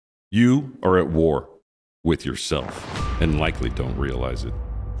You are at war with yourself and likely don't realize it.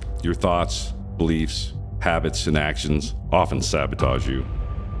 Your thoughts, beliefs, habits, and actions often sabotage you.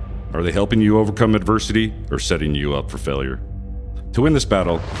 Are they helping you overcome adversity or setting you up for failure? To win this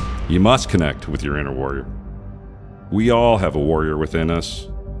battle, you must connect with your inner warrior. We all have a warrior within us,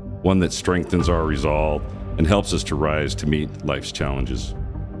 one that strengthens our resolve and helps us to rise to meet life's challenges.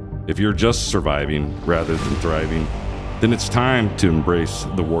 If you're just surviving rather than thriving, then it's time to embrace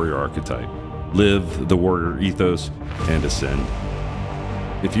the warrior archetype, live the warrior ethos, and ascend.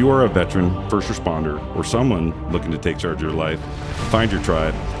 If you are a veteran, first responder, or someone looking to take charge of your life, find your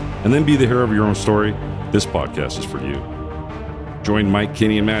tribe, and then be the hero of your own story, this podcast is for you. Join Mike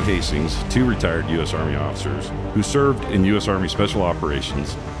Kinney and Matt Hastings, two retired U.S. Army officers who served in U.S. Army Special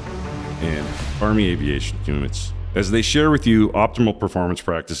Operations and Army Aviation units, as they share with you optimal performance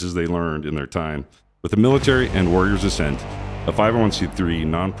practices they learned in their time with the Military and Warriors Ascent, a 501c3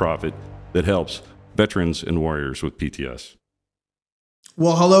 nonprofit that helps veterans and warriors with PTS.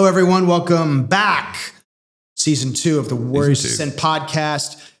 Well, hello, everyone. Welcome back. Season 2 of the Warriors Ascent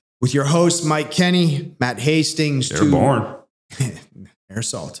podcast with your host, Mike Kinney, Matt Hastings. Airborne. Air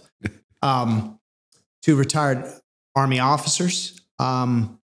salt. Two retired Army officers.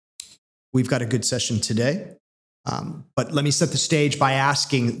 We've got a good session today. But let me set the stage by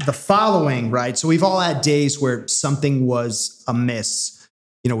asking the following, right? So we've all had days where something was amiss.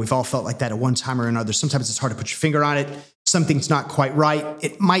 You know, we've all felt like that at one time or another. Sometimes it's hard to put your finger on it. Something's not quite right.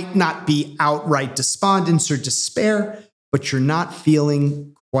 It might not be outright despondence or despair, but you're not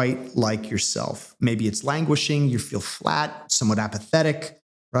feeling quite like yourself. Maybe it's languishing. You feel flat, somewhat apathetic,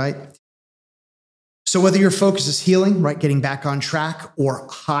 right? So whether your focus is healing, right, getting back on track, or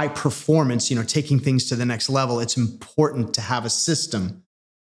high performance, you know, taking things to the next level, it's important to have a system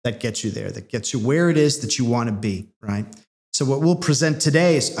that gets you there, that gets you where it is that you want to be, right? So what we'll present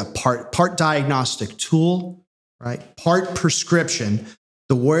today is a part diagnostic tool, right? Part prescription.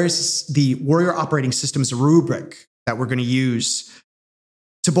 The warrior operating system is a rubric that we're going to use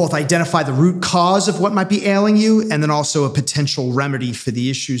to both identify the root cause of what might be ailing you and then also a potential remedy for the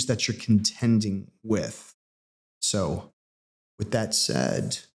issues that you're contending with. So with that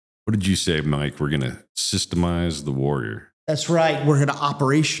said... What did you say, Mike? We're going to systemize the warrior. That's right. We're going to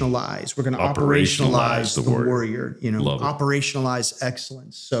operationalize. We're going to operationalize the warrior. You know, operationalize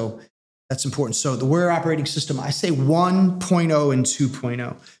excellence. So that's important. So the warrior operating system, I say 1.0 and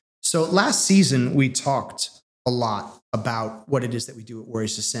 2.0. So last season, we talked a lot about what it is that we do at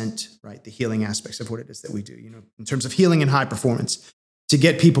Warriors Ascent, right? The healing aspects of what it is that we do, you know, in terms of healing and high performance to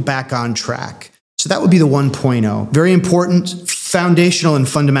get people back on track. So that would be the 1.0. Very important, foundational and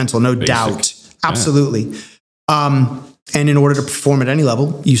fundamental, no doubt. Absolutely. Yeah. And in order to perform at any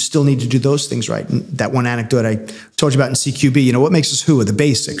level, you still need to do those things right. And that one anecdote I told you about in CQB, you know, what makes us who are the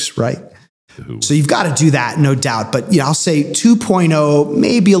basics, right? So you've got to do that, no doubt. But I'll say 2.0,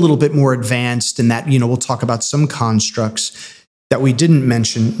 maybe a little bit more advanced in that, you know, we'll talk about some constructs that we didn't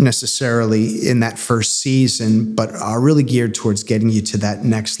mention necessarily in that first season, but are really geared towards getting you to that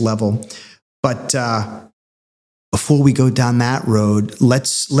next level. But before we go down that road,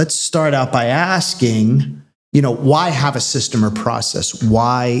 let's start out by asking, you know, why have a system or process?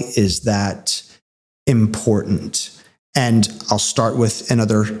 Why is that important? And I'll start with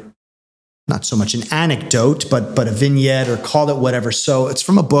another, not so much an anecdote, but a vignette or call it whatever. So it's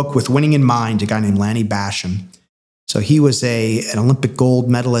from a book with Winning in Mind, a guy named Lanny Basham. So he was an Olympic gold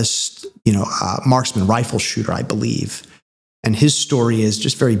medalist, you know, marksman, rifle shooter, I believe. And his story is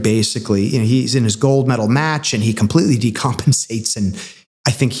just very basically, you know, he's in his gold medal match and he completely decompensates. And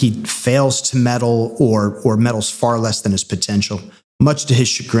I think he fails to medal or medals far less than his potential, much to his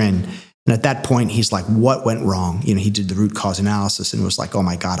chagrin. And at that point, he's like, what went wrong? You know, he did the root cause analysis and was like, oh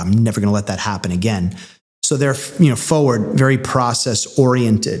my God, I'm never going to let that happen again. So they're, you know, forward, very process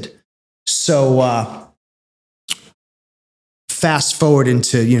oriented. So fast forward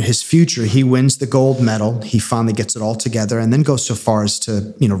into, you know, his future, he wins the gold medal. He finally gets it all together and then goes so far as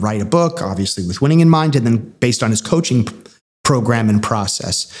to, you know, write a book, obviously with winning in mind, and then based on his coaching program and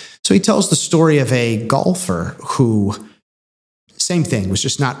process. So he tells the story of a golfer who, same thing, was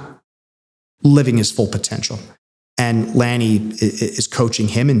just not living his full potential. And Lanny is coaching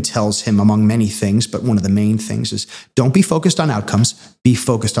him and tells him, among many things, but one of the main things is don't be focused on outcomes, be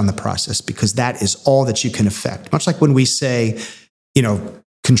focused on the process, because that is all that you can affect. Much like when we say, you know,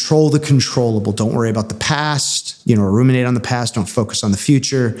 control the controllable, don't worry about the past, you know, or ruminate on the past, don't focus on the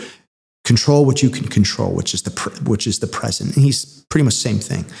future, control what you can control, which is the present. And he's pretty much the same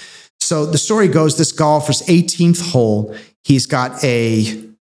thing. So the story goes, this golfer's 18th hole, he's got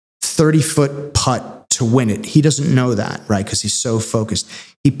a 30-foot putt to win it. He doesn't know that, right? Because he's so focused.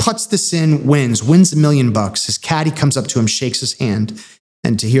 He puts this in, wins $1 million. His caddy comes up to him, shakes his hand.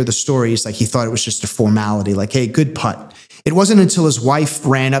 And to hear the story, he's like, he thought it was just a formality, like, hey, good putt. It wasn't until his wife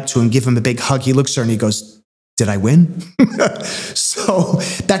ran up to him, give him a big hug. He looks at her and he goes, did I win? So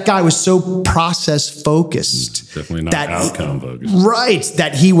that guy was so process focused. Definitely not outcome focused. Right.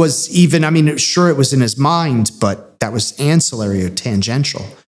 That he was even, I mean, sure, it was in his mind, but that was ancillary or tangential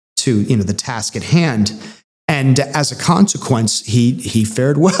to, the task at hand. And as a consequence, he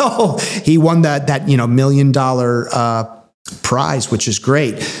fared well. He won that $1 million prize, which is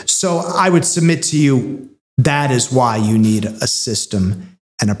great. So I would submit to you, that is why you need a system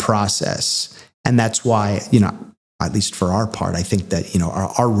and a process. And that's why, at least for our part, I think that,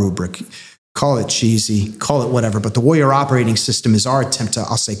 our rubric, call it cheesy, call it whatever, but the Warrior Operating System is our attempt to,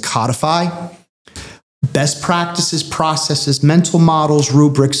 I'll say, codify best practices, processes, mental models,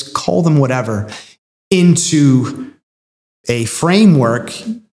 rubrics, call them whatever, into a framework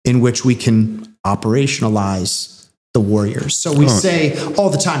in which we can operationalize the warriors. So we say all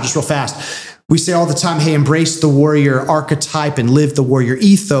the time, just real fast, we say all the time, hey, embrace the warrior archetype and live the warrior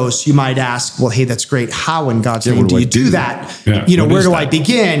ethos. You might ask, well, hey, that's great. How in God's name do you do that? Yeah, where do I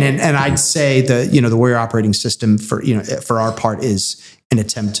begin? And I'd say the Warrior Operating System for our part is an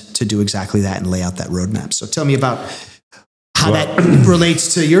attempt to do exactly that and lay out that roadmap. So tell me about how that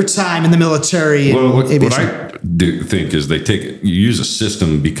relates to your time in the military. What I do think is you use a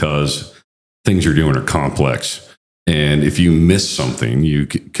system because things you're doing are complex. And if you miss something, you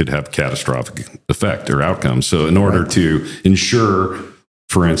could have catastrophic effect or outcome. So in order to ensure,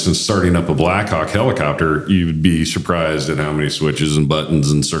 for instance, starting up a Black Hawk helicopter, you'd be surprised at how many switches and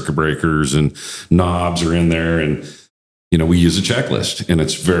buttons and circuit breakers and knobs are in there. And, we use a checklist, and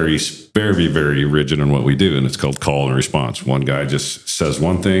it's very, very, very rigid on what we do. And it's called call and response. One guy just says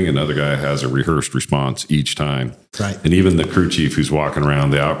one thing, another guy has a rehearsed response each time. Right. And even the crew chief who's walking around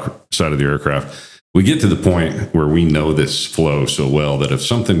the outside of the aircraft, we get to the point where we know this flow so well that if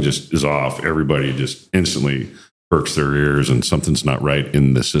something just is off, everybody just instantly perks their ears and something's not right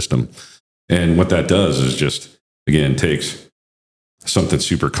in the system. And what that does is just, again, takes something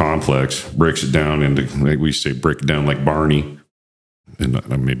super complex, breaks it down into, like we say, break it down like Barney.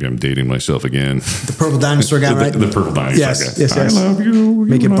 And maybe I'm dating myself again. The purple dinosaur guy, right? The purple dinosaur yes, guy. Yes. I love you.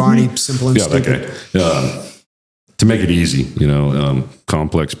 Make it Barney, simple and stupid. That guy. To make it easy,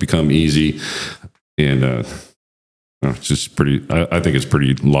 complex become easy. And it's just I think it's a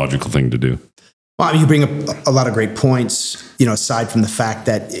pretty logical thing to do. Well, you bring up a lot of great points, aside from the fact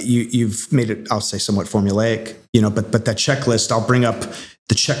that you've made it, I'll say, somewhat formulaic, but that checklist, I'll bring up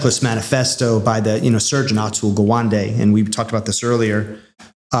the checklist manifesto by the, surgeon Atul Gawande. And we talked about this earlier,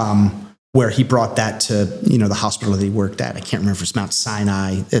 where he brought that to, the hospital that he worked at. I can't remember if it's Mount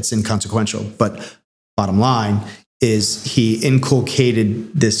Sinai. It's inconsequential. But bottom line is he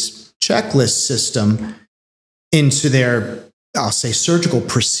inculcated this checklist system into their, I'll say, surgical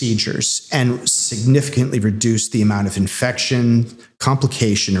procedures and significantly reduced the amount of infection,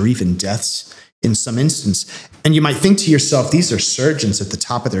 complication, or even deaths in some instance. And you might think to yourself, these are surgeons at the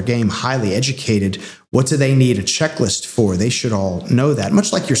top of their game, highly educated. What do they need a checklist for? They should all know that.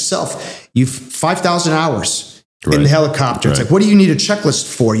 Much like yourself, you've 5,000 hours in the helicopter. It's like, what do you need a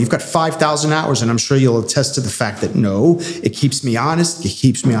checklist for? You've got 5,000 hours. And I'm sure you'll attest to the fact that no, it keeps me honest, it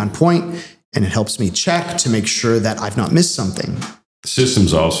keeps me on point, and it helps me check to make sure that I've not missed something.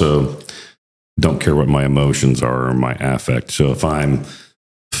 Systems also don't care what my emotions are or my affect. So if I'm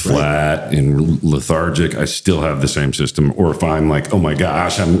flat and lethargic, I still have the same system. Or if I'm like, oh my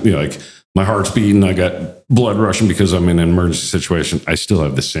gosh, I'm like my heart's beating, I got blood rushing because I'm in an emergency situation, I still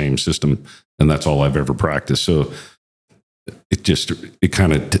have the same system. And that's all I've ever practiced. So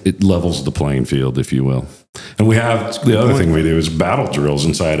it levels the playing field, if you will. And we have the other thing we do is battle drills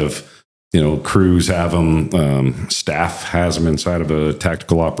inside of, crews have them, staff has them inside of a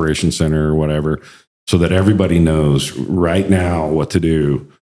tactical operations center or whatever, so that everybody knows right now what to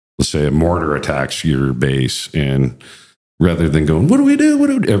do. Let's say a mortar attacks your base, and rather than going, what do we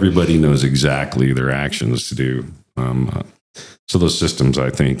do? Everybody knows exactly their actions to do. So those systems,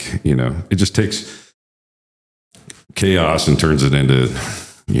 I think, it just takes chaos and turns it into,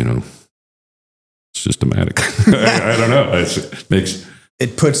 systematic. I don't know.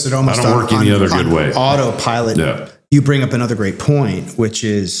 It puts it almost on autopilot. Yeah. You bring up another great point, which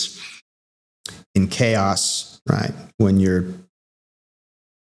is in chaos, right? When you're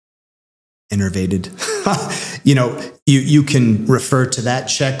innervated, you can refer to that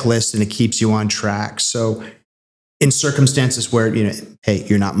checklist and it keeps you on track. So in circumstances where, hey,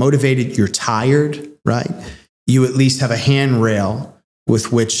 you're not motivated, you're tired, right? You at least have a handrail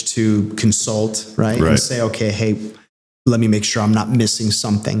with which to consult, right? And say, okay, hey, let me make sure I'm not missing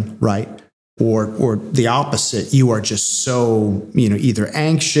something, right? Or the opposite, you are just so, either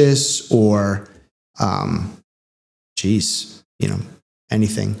anxious or,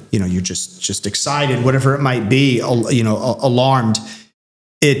 anything, you're just excited, whatever it might be, alarmed.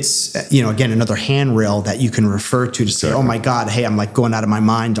 It's, again, another handrail that you can refer to say, oh my God, hey, I'm like going out of my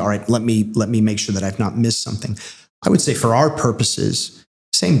mind. All right, let me make sure that I've not missed something. I would say for our purposes,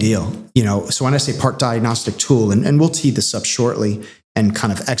 same deal. So when I say part diagnostic tool, and we'll tee this up shortly and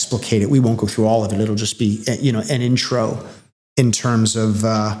kind of explicate it, we won't go through all of it. It'll just be, an intro in terms of,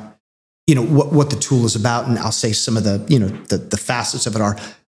 what the tool is about. And I'll say some of the, the facets of it are.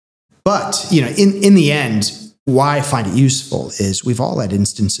 But, in the end, why I find it useful is we've all had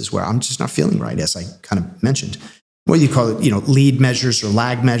instances where I'm just not feeling right, as I kind of mentioned. What do you call it? Lead measures or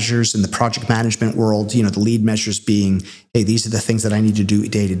lag measures in the project management world. The lead measures being, hey, these are the things that I need to do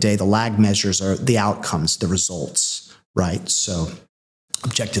day to day. The lag measures are the outcomes, the results, right? So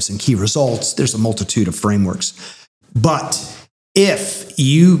objectives and key results, there's a multitude of frameworks. But if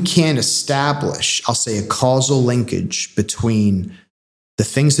you can establish, I'll say, a causal linkage between the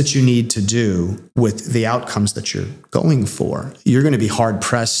things that you need to do with the outcomes that you're going for, you're going to be hard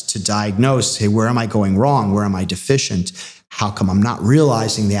pressed to diagnose, hey, where am I going wrong? Where am I deficient? How come I'm not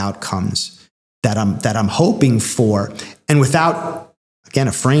realizing the outcomes that I'm hoping for? And without, again,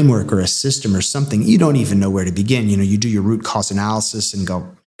 a framework or a system or something, you don't even know where to begin. You do your root cause analysis and go,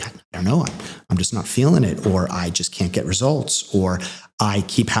 I don't know, I'm just not feeling it, or I just can't get results, or I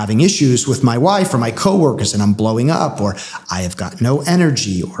keep having issues with my wife or my coworkers and I'm blowing up, or I have got no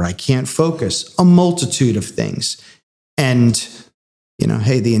energy, or I can't focus, a multitude of things. And,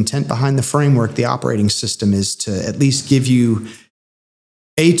 hey, the intent behind the framework, the operating system, is to at least give you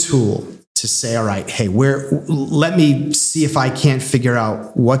a tool to say, all right, hey, let me see if I can't figure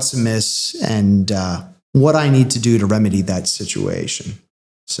out what's amiss and what I need to do to remedy that situation.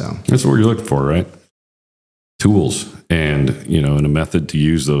 So that's what you're looking for, right? Tools and, and a method to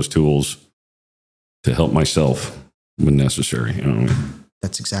use those tools to help myself when necessary.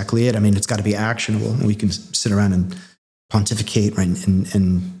 That's exactly it. I mean, it's got to be actionable, and we can sit around and pontificate, right,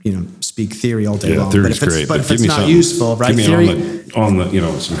 and speak theory all day long. Theory's great. But if it's not useful, right? Theory on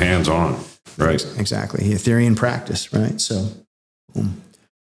the some hands-on, right? Exactly. Theory and practice, right? So,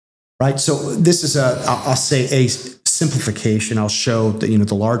 right. So this is I'll say a simplification. I'll show the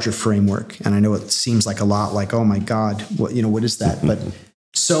the larger framework, and I know it seems like a lot, like, oh my God, what is that? But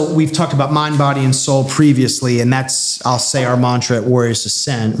so we've talked about mind, body, and soul previously, and that's, I'll say, our mantra at Warriors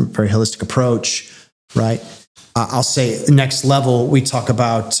Ascent, very holistic approach, right? I'll say next level, we talk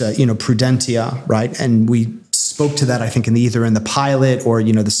about prudentia, right? And we spoke to that, I think, either in the pilot or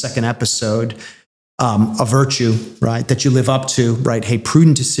the second episode. A virtue, right, that you live up to, right? Hey,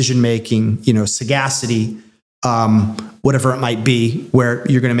 prudent decision making, sagacity. Whatever it might be, where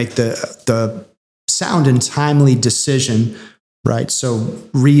you're going to make the sound and timely decision, right? So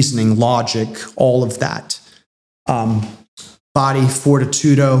reasoning, logic, all of that. Body,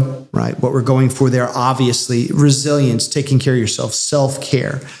 fortitudo, right? What we're going for there, obviously, resilience, taking care of yourself,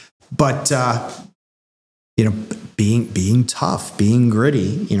 self-care, but being tough, being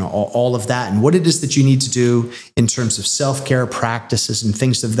gritty, all of that, and what it is that you need to do in terms of self-care practices and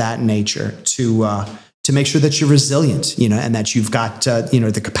things of that nature to make sure that you're resilient, and that you've got,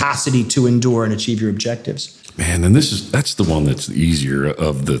 the capacity to endure and achieve your objectives. Man, and that's the one that's easier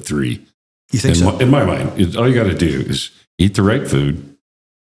of the three. You think so? In my mind, all you got to do is eat the right food,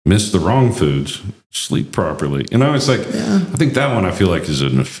 miss the wrong foods, sleep properly. And I was like, I think that one I feel like is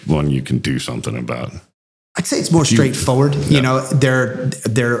one you can do something about. I'd say it's more straightforward.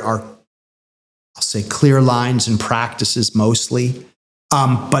 There are, I'll say, clear lines and practices mostly.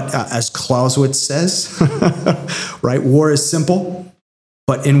 But as Clausewitz says, right, war is simple,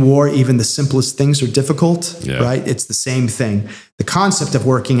 but in war, even the simplest things are difficult, right? It's the same thing. The concept of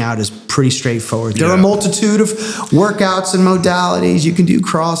working out is pretty straightforward. There are a multitude of workouts and modalities. You can do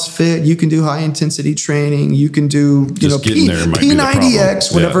CrossFit, you can do high intensity training, you can do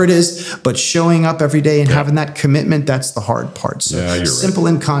P90X, whatever it is. But showing up every day and having that commitment, that's the hard part. So simple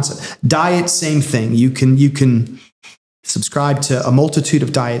in concept. Diet, same thing. You can subscribe to a multitude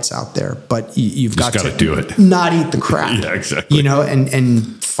of diets out there, but you've got to do it. Not eat the crap. Yeah, exactly.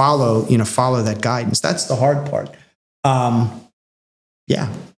 And follow that guidance. That's the hard part.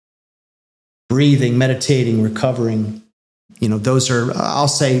 Breathing, meditating, recovering, those are, I'll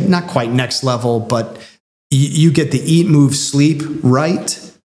say, not quite next level, but you get the eat, move, sleep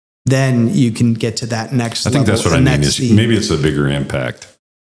right, then you can get to that next level. I think that's what I mean is maybe it's a bigger impact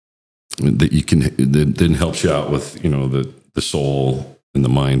that you can, that then helps you out with, the soul and the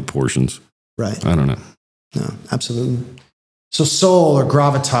mind portions. Right. I don't know. No, absolutely. So soul or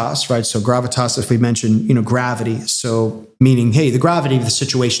gravitas, right? So gravitas, if we mention, gravity. So meaning, hey, the gravity of the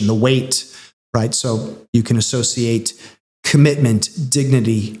situation, the weight, right? So you can associate commitment,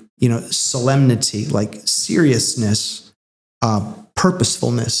 dignity, solemnity, like seriousness,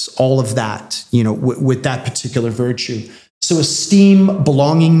 purposefulness, all of that, with that particular virtue. So esteem,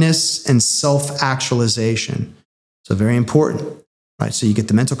 belongingness, and self-actualization. So very important, right? So you get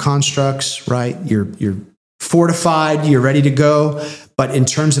the mental constructs, right? You're fortified, you're ready to go. But in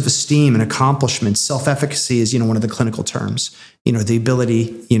terms of esteem and accomplishment, self-efficacy is, one of the clinical terms, the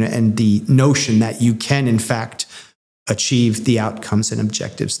ability, and the notion that you can, in fact, achieve the outcomes and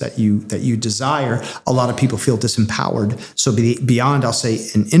objectives that you desire. A lot of people feel disempowered. So beyond, I'll say,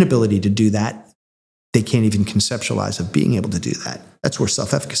 an inability to do that, they can't even conceptualize of being able to do that. That's where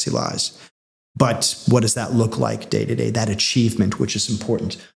self-efficacy lies. But what does that look like day to day? That achievement, which is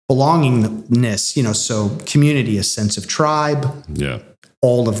important. Belongingness, so community, a sense of tribe,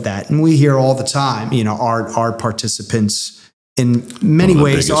 all of that. And we hear all the time, our participants in many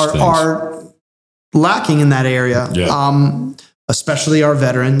ways are lacking in that area, especially our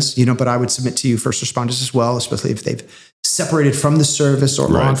veterans, but I would submit to you first responders as well, especially if they've separated from the service or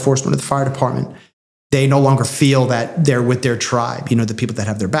law enforcement or the fire department. They no longer feel that they're with their tribe, the people that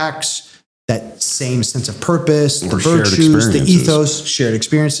have their backs, that same sense of purpose, the virtues, the ethos, shared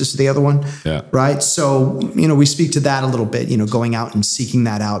experiences is the other one, right? So, we speak to that a little bit, going out and seeking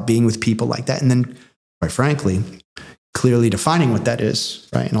that out, being with people like that. And then, quite frankly, clearly defining what that is,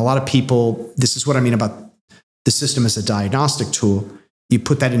 right? And a lot of people, this is what I mean about the system as a diagnostic tool. You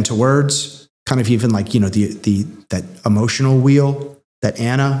put that into words, kind of even like, that emotional wheel that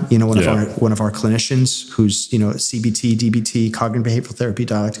Anna, one of our clinicians who's, CBT, DBT, cognitive behavioral therapy,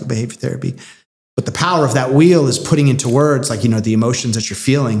 dialectical behavior therapy. But the power of that wheel is putting into words, like, the emotions that you're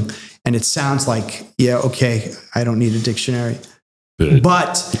feeling. And it sounds like, okay, I don't need a dictionary.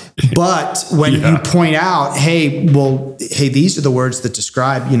 But when you point out, hey, these are the words that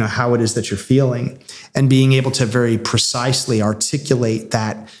describe, how it is that you're feeling, and being able to very precisely articulate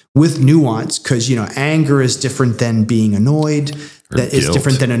that with nuance, because, anger is different than being annoyed. That is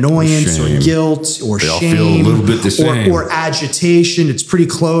different than annoyance or guilt or shame. They all shame feel a little bit the same. Or agitation. It's pretty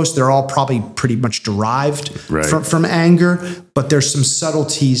close. They're all probably pretty much derived from anger, but there's some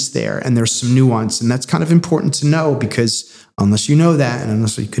subtleties there and there's some nuance. And that's kind of important to know, because unless you know that and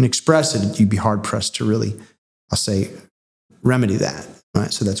unless you can express it, you'd be hard pressed to really, I'll say, remedy that.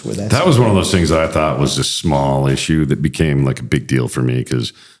 Right. So that's where that was one of those things that I thought was a small issue that became like a big deal for me,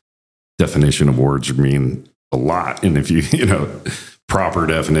 because definition of words mean a lot. And if you, proper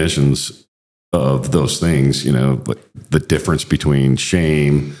definitions of those things, like the difference between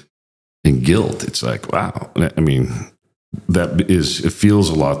shame and guilt, it's like, wow. I mean, it feels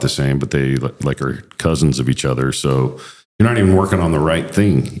a lot the same, but they like are cousins of each other. So you're not even working on the right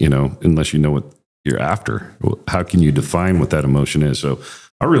thing, unless you know what you're after. How can you define what that emotion is? So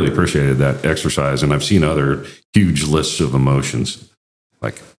I really appreciated that exercise. And I've seen other huge lists of emotions,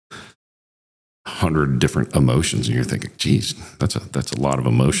 like 100 different emotions, and you're thinking, geez, that's a lot of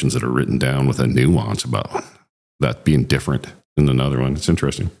emotions that are written down with a nuance about that being different than another one. It's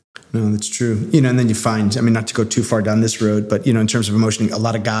interesting. No, that's true. And then you find, not to go too far down this road, but, in terms of emotion, a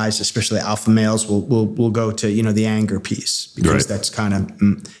lot of guys, especially alpha males, will go to, the anger piece, because that's kind of,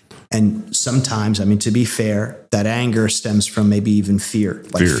 and sometimes, to be fair, that anger stems from maybe even fear,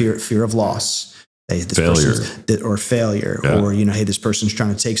 like fear of loss. Hey, failure, or, hey, this person's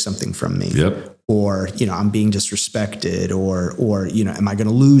trying to take something from me. Or, I'm being disrespected, or, am I going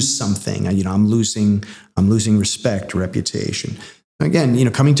to lose something? I'm losing respect, reputation.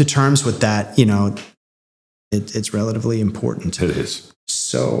 Again, coming to terms with that, it's relatively important. It is.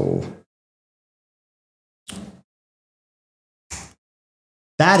 So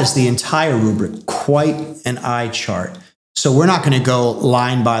that is the entire rubric, quite an eye chart. So we're not going to go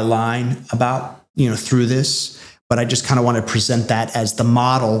line by line about, through this, but I just kind of want to present that as the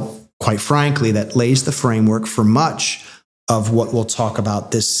model, quite frankly, that lays the framework for much of what we'll talk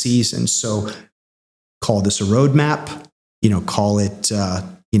about this season. So call this a roadmap, call it,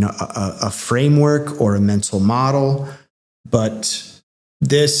 a framework or a mental model. But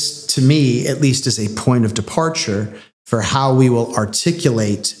this, to me, at least, is a point of departure for how we will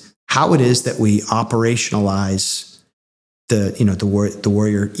articulate how it is that we operationalize the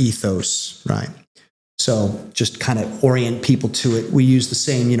warrior ethos, right? So just kind of orient people to it. We use the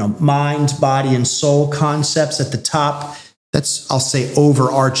same, mind, body, and soul concepts at the top. That's, I'll say,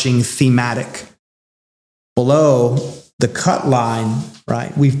 overarching thematic. Below the cut line,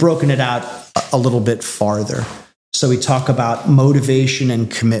 right, we've broken it out a little bit farther. So we talk about motivation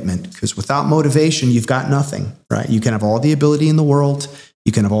and commitment, because without motivation, you've got nothing, right? You can have all the ability in the world,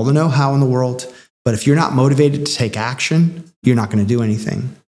 you can have all the know-how in the world, but if you're not motivated to take action, you're not going to do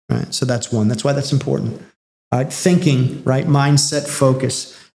anything, right? So that's one. That's why that's important. Thinking, right? Mindset,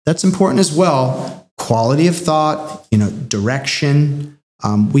 focus. That's important as well. Quality of thought, direction.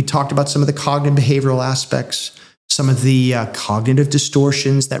 We talked about some of the cognitive behavioral aspects, some of the cognitive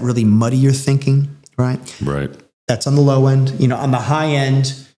distortions that really muddy your thinking, right? Right. That's on the low end. On the high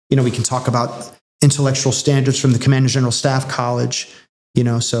end, we can talk about intellectual standards from the Command and General Staff College,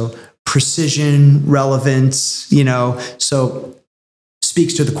 so precision, relevance, so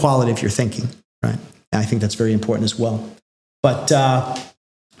speaks to the quality of your thinking, right? And I think that's very important as well. But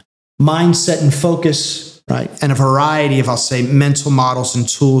mindset and focus, right? And a variety of, I'll say, mental models and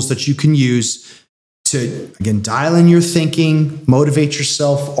tools that you can use to, again, dial in your thinking, motivate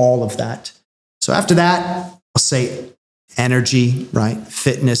yourself, all of that. So after that, I'll say energy, right?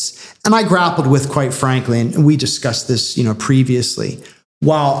 Fitness. And I grappled with, quite frankly, and we discussed this, previously,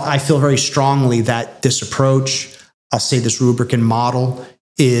 while I feel very strongly that this approach, I'll say this rubric and model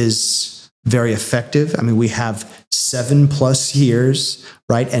is very effective. I mean, we have 7+ years,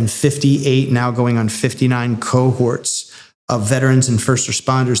 right? And 58, now going on 59 cohorts of veterans and first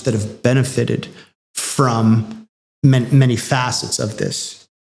responders that have benefited from many facets of this.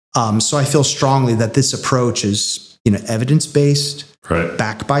 So I feel strongly that this approach is, evidence-based, right,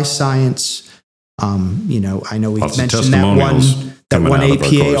 backed by science. I know we've lots mentioned that one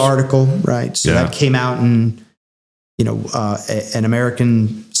APA article, right? So that came out in, an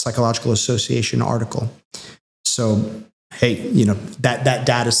American Psychological Association article. So, hey, that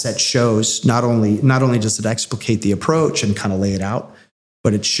data set shows not only does it explicate the approach and kind of lay it out,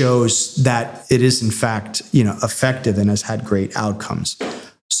 but it shows that it is in fact, effective and has had great outcomes.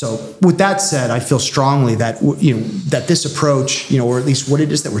 So with that said, I feel strongly that, that this approach, or at least what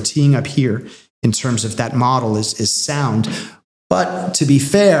it is that we're teeing up here in terms of that model is sound. But to be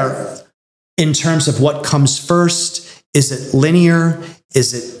fair, in terms of what comes first, is it linear?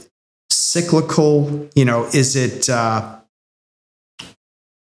 Is it cyclical? Is it,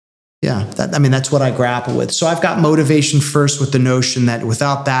 that's what I grapple with. So I've got motivation first with the notion that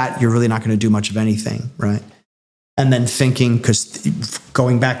without that, you're really not going to do much of anything, right? And then thinking, because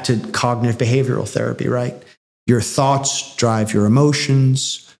going back to cognitive behavioral therapy, right? Your thoughts drive your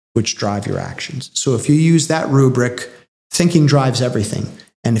emotions, which drive your actions. So if you use that rubric, thinking drives everything.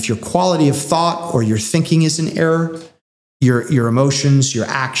 And if your quality of thought or your thinking is in error, your emotions, your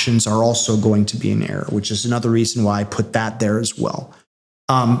actions are also going to be in error, which is another reason why I put that there as well.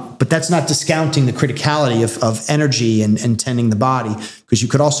 But that's not discounting the criticality of energy and tending the body, because you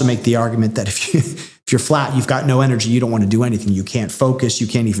could also make the argument that if you're flat, you've got no energy, you don't want to do anything, you can't focus, you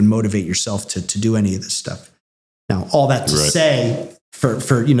can't even motivate yourself to do any of this stuff. Now, all that to say, for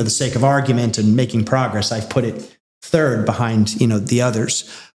the sake of argument and making progress, I've put it third behind the others.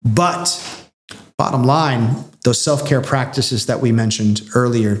 But bottom line, those self-care practices that we mentioned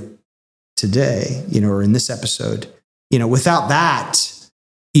earlier today, or in this episode, without that,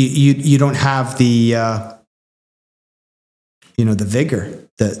 you don't have the the vigor,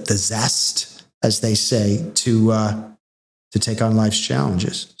 the zest, as they say, to take on life's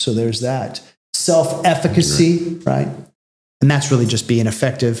challenges. So there's that self-efficacy, right? And that's really just being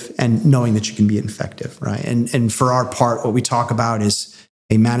effective and knowing that you can be effective, right? And for our part, what we talk about is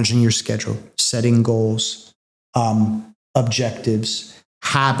managing your schedule, setting goals, objectives,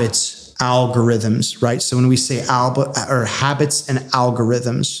 habits, algorithms, right? So when we say habits and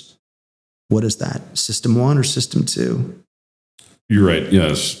algorithms, what is that? System 1 or system 2? You're right.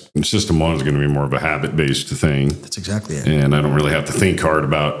 Yes. System 1 is going to be more of a habit-based thing. That's exactly it. And I don't really have to think hard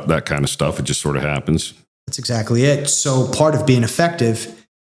about that kind of stuff. It just sort of happens. That's exactly it. So part of being effective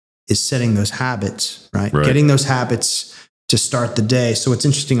is setting those habits, right? Getting those habits to start the day. So what's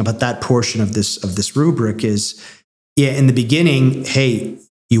interesting about that portion of this rubric is, in the beginning, hey,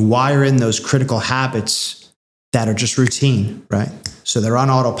 you wire in those critical habits that are just routine, right? So they're on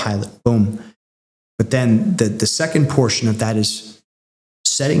autopilot, boom. But then the second portion of that is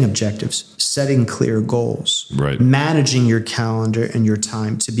setting objectives, setting clear goals, managing your calendar and your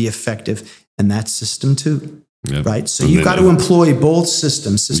time to be effective. And that's system 2, right? So you've got to employ both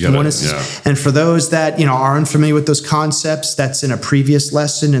systems, system 1 and system. And for those that, are unfamiliar with those concepts, that's in a previous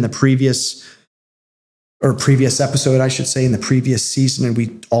lesson, in the previous episode, I should say, in the previous season. And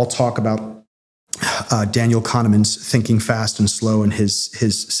we all talk about Daniel Kahneman's thinking fast and slow and his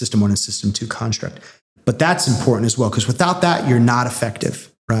system 1 and system 2 construct. But that's important as well, because without that, you're not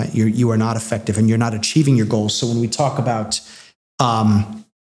effective, right? You are not effective and you're not achieving your goals. So when we talk about,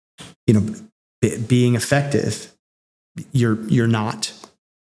 being effective, you're not.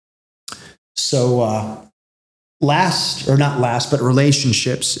 So not last, but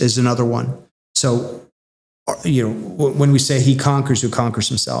relationships is another one. So, when we say he conquers who conquers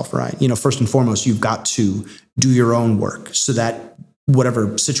himself, right? First and foremost, you've got to do your own work so that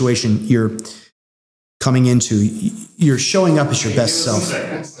whatever situation you're coming into, you're showing up as your best self.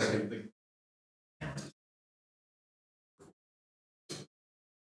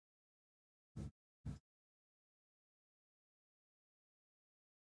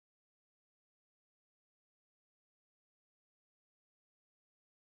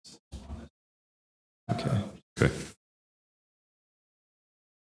 Okay.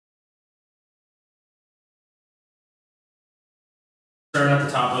 Starting at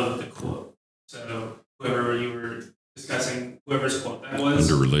the top of the quote. So whoever you were discussing, whoever's quote that was.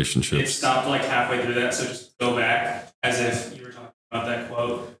 Under relationships. It stopped like halfway through that. So just go back as if you were talking about that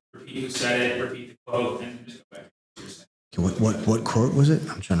quote. Repeat who said it, repeat the quote, and just go back. What quote was it?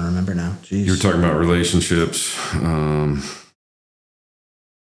 I'm trying to remember now. Jeez. You were talking about relationships.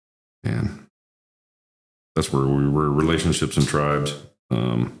 Man. That's where we were, relationships and tribes.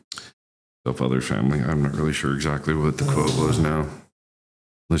 Self-other family. I'm not really sure exactly what the quote was now.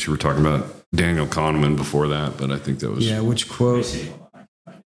 Unless you were talking about Daniel Kahneman before that, but I think that was... Yeah, which quote?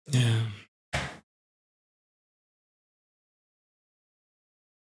 Yeah.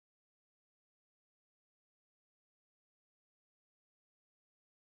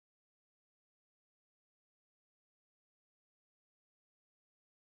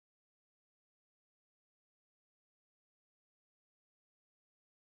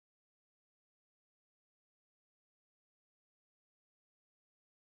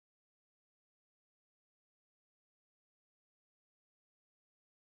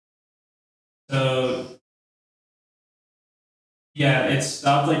 So, yeah, it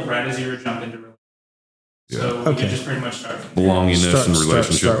stopped like right as you were jumping to. So we could just pretty much start from belongingness and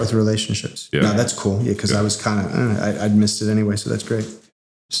relationships. Start with relationships. Yeah. No, that's cool. Yeah, because I was kind of I'd missed it anyway, so that's great.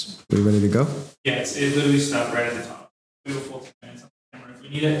 We ready to go? Yeah, it literally stopped right at the top. We have a full 10 minutes on the camera if we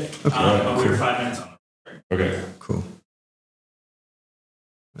need it. Okay, but we were 5 minutes on. Okay, cool.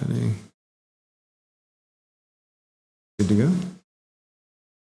 Ready? Good to go.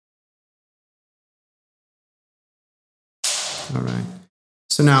 All right.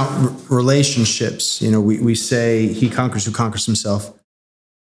 So now relationships, we say he conquers who conquers himself.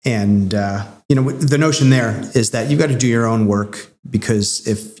 And, the notion there is that you've got to do your own work, because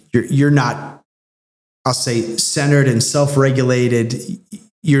if you're not, I'll say, centered and self-regulated,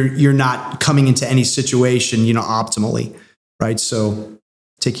 you're not coming into any situation, optimally, right? So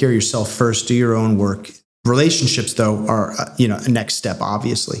take care of yourself first, do your own work. Relationships, though, are, a next step,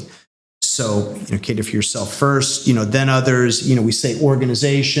 obviously. So, cater for yourself first, then others, we say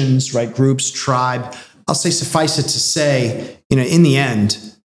organizations, right? Groups, tribe. I'll say, suffice it to say, in the end,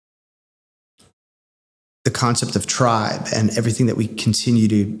 the concept of tribe and everything that we continue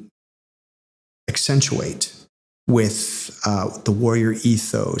to accentuate with the warrior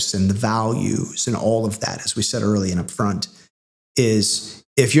ethos and the values and all of that, as we said early and up front, is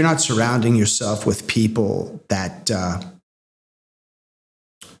if you're not surrounding yourself with people that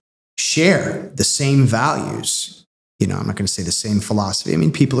share the same values, I'm not going to say the same philosophy. I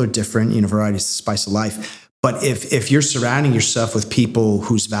mean, people are different, variety is the spice of life. But if you're surrounding yourself with people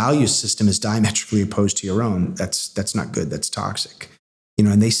whose value system is diametrically opposed to your own, that's not good. That's toxic.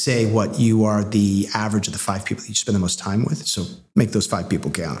 And they say you are the average of the 5 people that you spend the most time with. So make those 5 people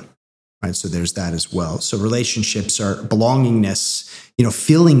count, right? So there's that as well. So relationships are belongingness,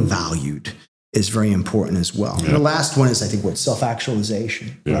 feeling valued is very important as well. Yeah. And the last one is, I think,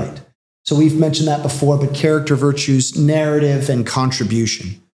 self-actualization, right? So we've mentioned that before, but character virtues, narrative, and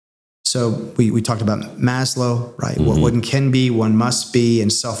contribution. So we talked about Maslow, right? Mm-hmm. What one can be, one must be,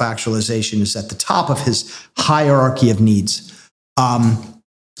 and self-actualization is at the top of his hierarchy of needs.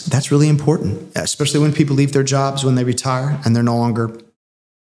 That's really important, especially when people leave their jobs, when they retire, and they're no longer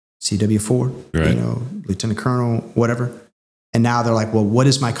CW4, right. Lieutenant Colonel, whatever. And now they're like, well, what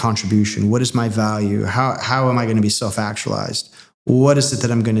is my contribution? What is my value? How am I going to be self-actualized? What is it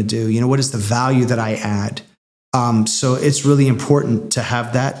that I'm going to do? What is the value that I add? So it's really important to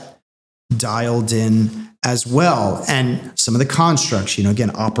have that dialed in as well. And some of the constructs, again,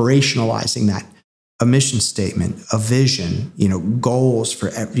 operationalizing that, a mission statement, a vision, goals for,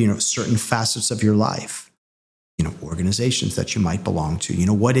 certain facets of your life, organizations that you might belong to.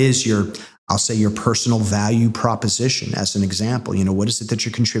 What is I'll say your personal value proposition as an example. What is it that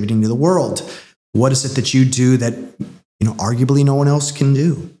you're contributing to the world? What is it that you do that, arguably no one else can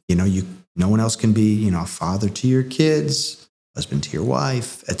do? No one else can be, a father to your kids, husband to your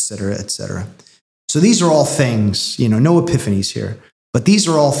wife, et cetera, et cetera. So these are all things, no epiphanies here, but these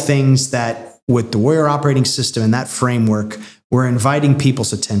are all things that with the warrior operating system and that framework, we're inviting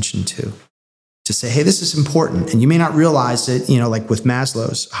people's attention to say, hey, this is important. And you may not realize it, like with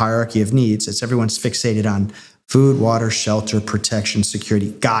Maslow's hierarchy of needs, it's everyone's fixated on food, water, shelter, protection,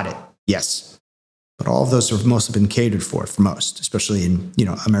 security. Got it. Yes. But all of those have mostly been catered for most, especially in,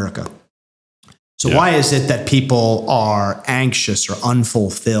 America. So why is it that people are anxious or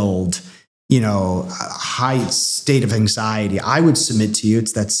unfulfilled, a high state of anxiety? I would submit to you,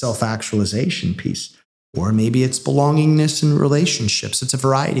 it's that self-actualization piece. Or maybe it's belongingness in relationships. It's a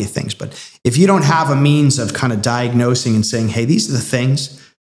variety of things. But if you don't have a means of kind of diagnosing and saying, hey, these are the things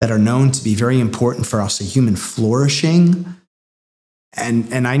that are known to be very important for us, a human flourishing,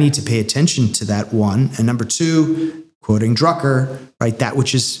 and I need to pay attention to that, one. And number two, quoting Drucker, right, that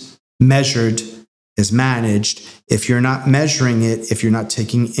which is measured is managed. If you're not measuring it, if you're not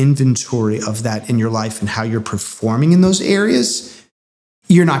taking inventory of that in your life and how you're performing in those areas,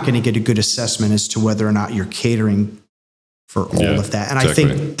 you're not going to get a good assessment as to whether or not you're catering for all of that. And exactly. I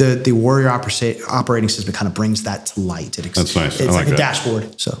think the warrior operating system kind of brings that to light. That's nice. It's like a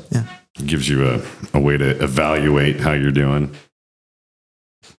dashboard. So, yeah. It gives you a way to evaluate how you're doing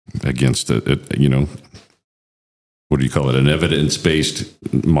against what do you call it? An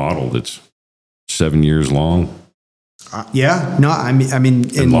evidence-based model that's 7 years long.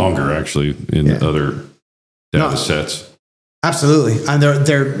 And longer actually in other data sets. Absolutely. And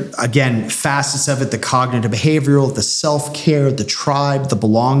they're, again, facets of it, the cognitive behavioral, the self-care, the tribe, the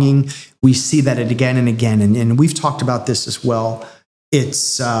belonging. We see that again and again. And we've talked about this as well.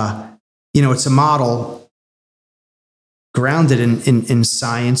 It's, it's a model grounded in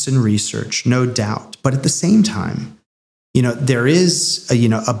science and research, no doubt. But at the same time, there is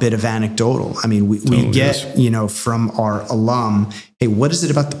a bit of anecdotal. I mean, we get, from our alum, hey, what is it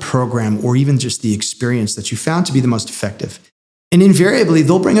about the program or even just the experience that you found to be the most effective? And invariably,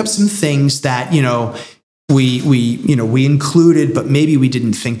 they'll bring up some things that, we included, but maybe we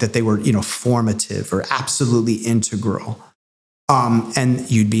didn't think that they were, formative or absolutely integral.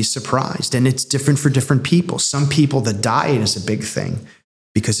 And you'd be surprised. And it's different for different people. Some people, the diet is a big thing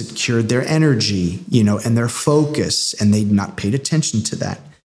because it cured their energy, and their focus, and they'd not paid attention to that.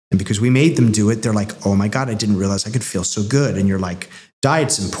 And because we made them do it, they're like, oh my God, I didn't realize I could feel so good. And you're like,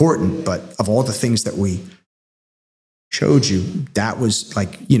 diet's important, but of all the things that we showed you, that was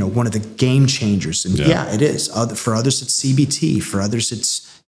like, one of the game changers. And it is. For others, it's CBT. For others,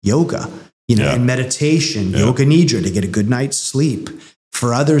 it's yoga, and meditation, yoga nidra to get a good night's sleep.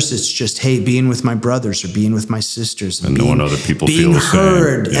 For others, it's just, hey, being with my brothers or being with my sisters. And knowing other people feel the same. Being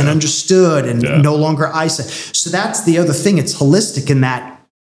heard and understood and no longer isolated. So that's the other thing. It's holistic in that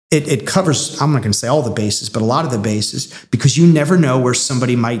it covers, I'm not going to say all the bases, but a lot of the bases, because you never know where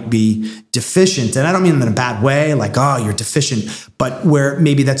somebody might be deficient. And I don't mean in a bad way, like, oh, you're deficient, but where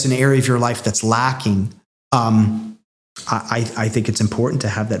maybe that's an area of your life that's lacking. I think it's important to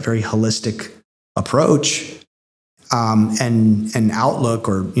have that very holistic approach and outlook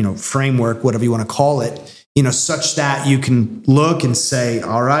or, framework, whatever you want to call it, such that you can look and say,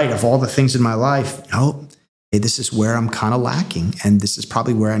 all right, of all the things in my life, hey, this is where I'm kind of lacking, and this is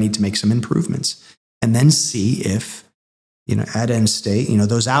probably where I need to make some improvements. And then see if, at end state,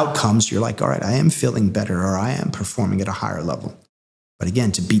 those outcomes, you're like, all right, I am feeling better, or I am performing at a higher level. But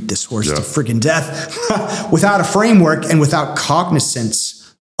again, to beat this horse to friggin' death without a framework and without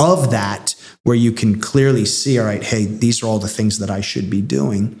cognizance of that, where you can clearly see, all right, hey, these are all the things that I should be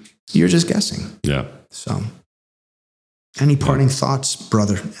doing, you're just guessing. Yeah. So any parting thoughts,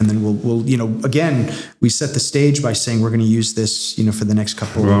 brother? And then we'll again, we set the stage by saying we're going to use this, for the next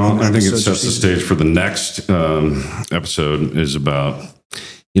couple. Well, I think it sets the stage for the next episode is about,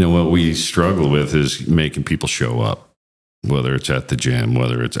 what we struggle with is making people show up, whether it's at the gym,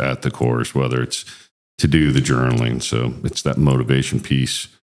 whether it's at the course, whether it's to do the journaling. So it's that motivation piece,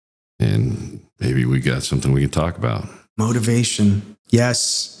 and maybe we got something we can talk about. Motivation.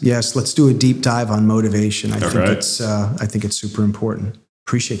 Yes. Let's do a deep dive on motivation. I think it's super important.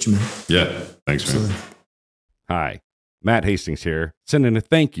 Appreciate you, man. Yeah. Thanks, man. Hi, Matt Hastings here, sending a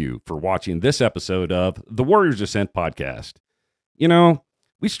thank you for watching this episode of the Warriors Ascent podcast.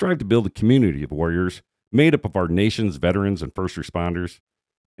 We strive to build a community of warriors made up of our nation's veterans and first responders.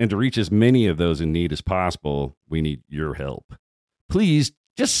 And to reach as many of those in need as possible, we need your help. Please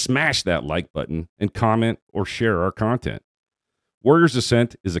just smash that like button and comment or share our content. Warriors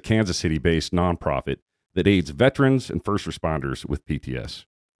Ascent is a Kansas City-based nonprofit that aids veterans and first responders with PTS.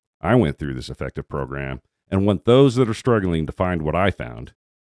 I went through this effective program and want those that are struggling to find what I found.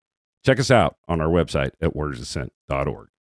 Check us out on our website at warriorsascent.org.